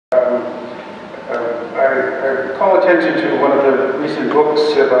I call attention to one of the recent books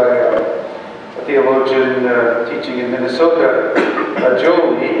by a theologian teaching in Minnesota,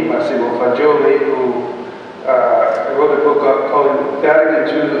 Massimo Fagioli, who wrote a book called Vatican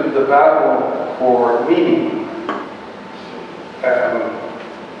II, The Battle for Meaning.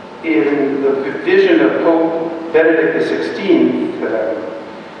 In the vision of Pope Benedict XVI, the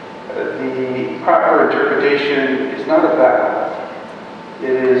proper interpretation is not a battle.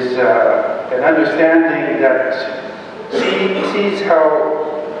 It is an understanding that sees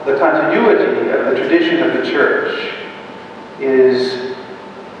how the continuity of the tradition of the Church is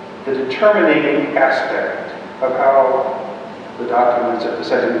the determining aspect of how the documents of the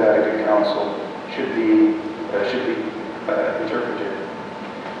Second Vatican Council should be interpreted.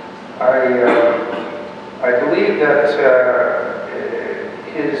 I believe that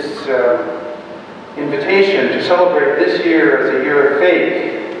his invitation to celebrate this year as a year of faith,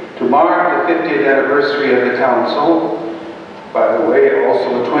 to mark the 50th anniversary of the Council, by the way, also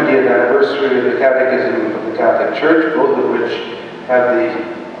the 20th anniversary of the Catechism of the Catholic Church, both of which have the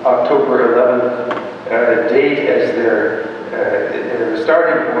October 11th date as their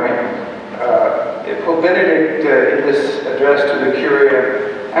starting point. Pope Benedict, in this address to the Curia,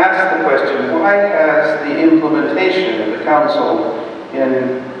 asked the question, why has the implementation of the Council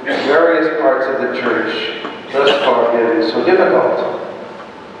in various parts of the Church thus far been so difficult?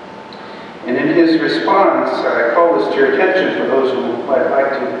 And in his response, I call this to your attention for those who might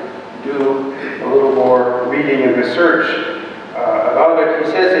like to do a little more reading and research about it.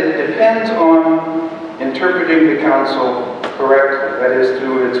 He says it depends on interpreting the Council correctly, that is,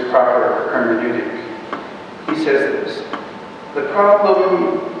 through its proper hermeneutic. He says this, the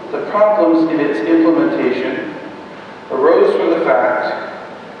problems in its implementation arose from the fact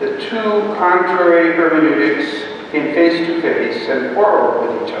that two contrary hermeneutics came face to face and quarreled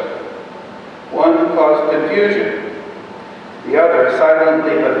with each other. One caused confusion, the other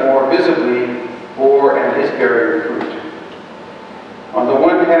silently but more visibly bore and is bearing fruit. On the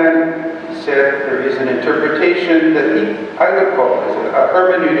one hand, he said, there is an interpretation that I would call as a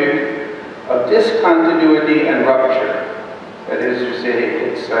hermeneutic of discontinuity and rupture. That is to say,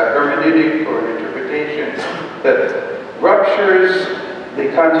 it's a hermeneutic or an interpretation that ruptures the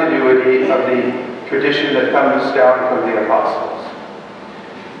continuity of the tradition that comes down from the apostles.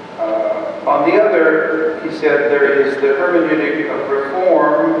 On the other, he said, there is the hermeneutic of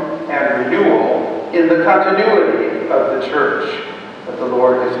reform and renewal in the continuity of the Church that the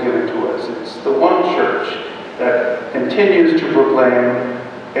Lord has given to us. It's the one Church that continues to proclaim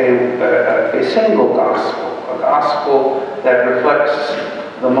a single gospel, a gospel that reflects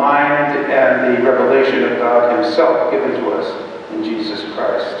the mind and the revelation of God Himself given to us in Jesus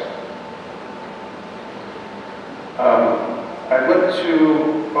Christ. I want to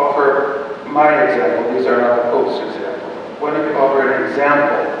offer my example. These are not the Pope's example. I want to offer an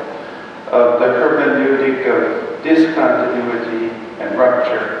example of the hermeneutic of discontinuity and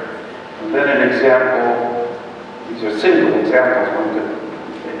rupture. And then an example, these are single examples, one could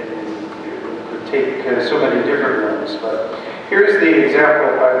take so many different ones, but here's the example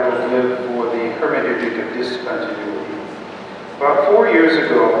I will give for the hermeneutic of discontinuity. About 4 years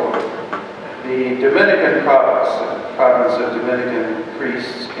ago, the Dominican province of Dominican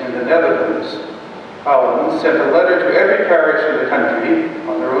priests in the Netherlands, Holland, sent a letter to every parish in the country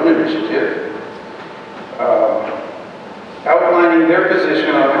on their own initiative, outlining their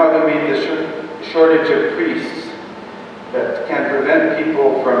position on how to meet the shortage of priests that can prevent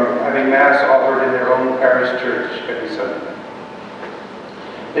people from having Mass offered in their own parish church every Sunday.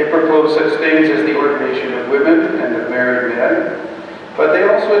 They proposed such things as the ordination of women and of married men, but they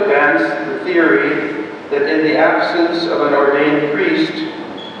also advanced the theory that in the absence of an ordained priest,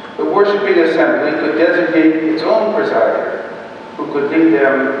 the worshiping assembly could designate its own presider, who could lead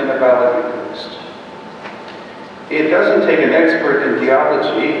them in a valid Eucharist. It doesn't take an expert in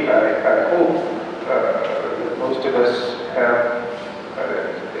theology. I hope that most of us have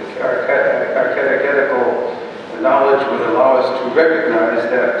our catechetical knowledge would allow us to recognize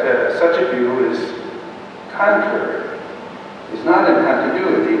that such a view is contrary, is not in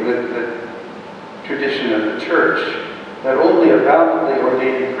continuity with the tradition of the Church, that only a validly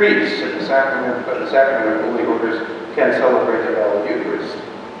ordained priest in the sacrament of Holy Orders can celebrate the valid Eucharist.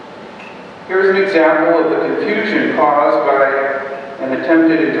 Here's an example of the confusion caused by an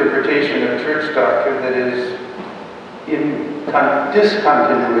attempted interpretation of Church doctrine that is in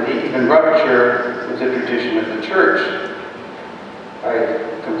discontinuity, even rupture with the tradition of the Church. I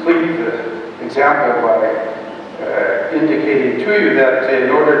complete the example by indicating to you that in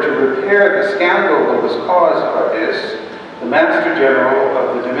order to repair the scandal that was caused by this, the Master General of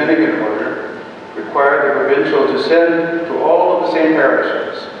the Dominican Order required the send to all of the same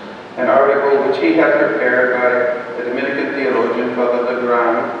parishes an article which he had prepared by the Dominican theologian, Father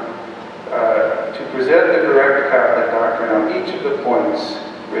Levada, to present the correct Catholic doctrine on each of the points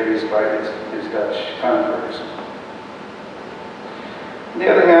raised by his Dutch converts. On the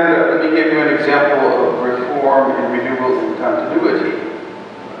other hand, let me give you an example of reform and renewal in continuity.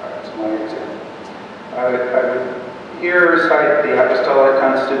 That's my example. I would here cite the Apostolic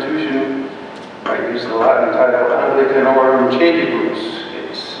Constitution. I use the Latin title Anglicanorum Cedibus.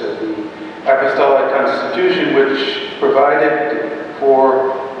 It's the Apostolic Constitution which provided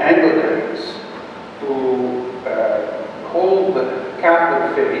for Anglicans who hold the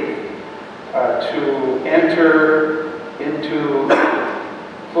Catholic faith to enter into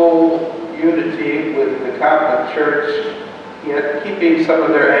full unity with the Catholic Church, yet keeping some of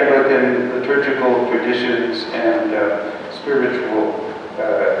their Anglican liturgical traditions and spiritual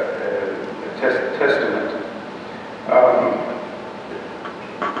testament.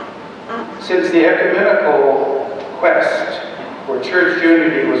 Since the ecumenical quest for church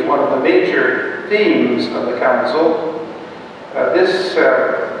unity was one of the major themes of the Council, this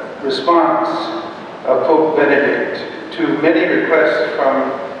response of Pope Benedict to many requests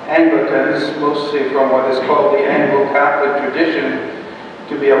from Anglicans, mostly from what is called the Anglo-Catholic tradition,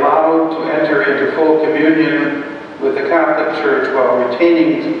 to be allowed to enter into full communion with the Catholic Church while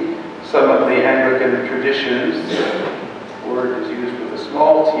retaining some of the Anglican traditions. The word is used with a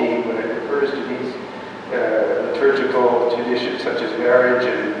small t when it refers to these liturgical traditions such as marriage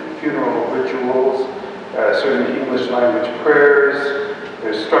and funeral rituals, certain English language prayers,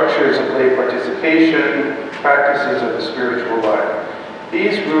 there's structures of lay participation, practices of the spiritual life.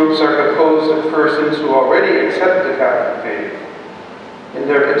 These groups are composed of persons who already accept the Catholic faith. In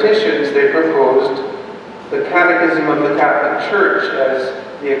their petitions, they proposed the Catechism of the Catholic Church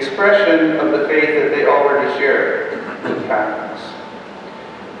as the expression of the faith that they already share with Catholics.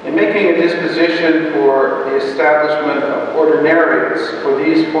 In making a disposition for the establishment of ordinariates for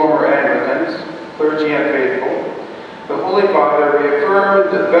these former Anglicans, clergy and faithful, the Holy Father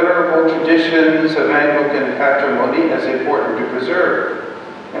reaffirmed the venerable traditions of Anglican patrimony as important to preserve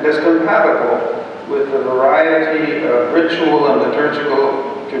and as compatible with the variety of ritual and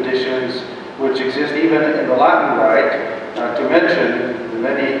liturgical traditions which exist even in the Latin Rite, not to mention the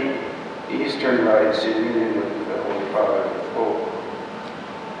many Eastern rites in union with the Holy Father and the Pope.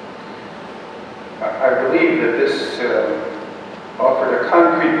 I believe that this offered a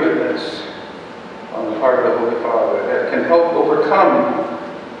concrete witness on the part of the Holy Father that can help overcome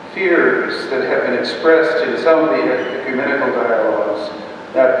fears that have been expressed in some of the ecumenical dialogues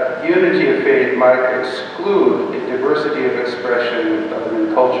that unity of faith might exclude a diversity of expression of an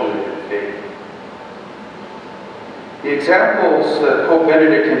enculturated faith. The examples that Pope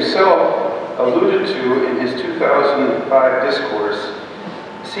Benedict himself alluded to in his 2005 discourse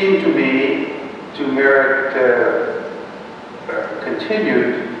seem to me to merit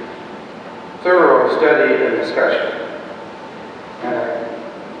continued thorough study and discussion. And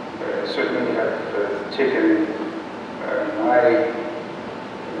I certainly have taken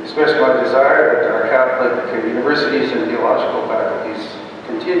expressed my desire that our Catholic universities and theological faculties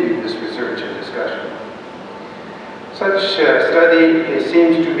continue this research and discussion. Such study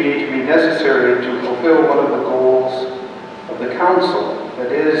seems to me to be necessary to fulfill one of the goals of the Council.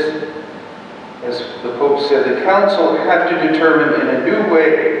 That is, as the Pope said, the Council had to determine in a new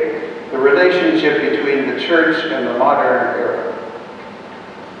way the relationship between the Church and the modern era.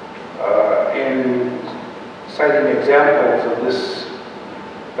 In citing examples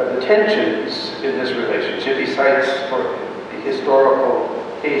of the tensions in this relationship, he cites for the historical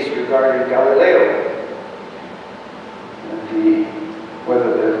case regarding Galileo,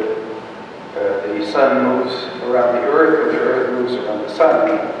 whether the sun moves around the earth or the earth moves around the sun,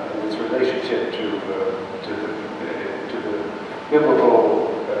 and its relationship to the biblical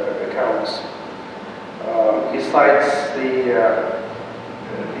accounts. He cites the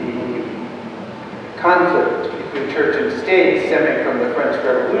conflict between church and state stemming from the French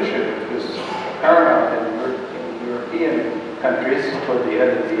Revolution, which was paramount in European countries toward the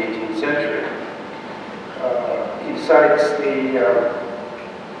end of the 18th century. He cites the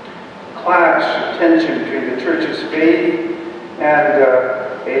clash of tension between the Church's faith and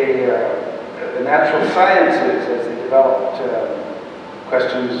the natural sciences as they developed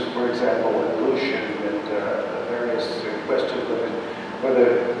questions, for example, evolution and various questions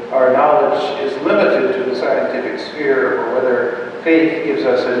whether our knowledge is limited to the scientific sphere or whether faith gives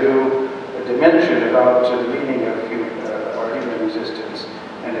us a new dimension about the meaning of our human existence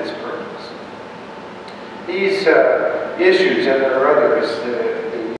and its purpose. These issues, and there are others,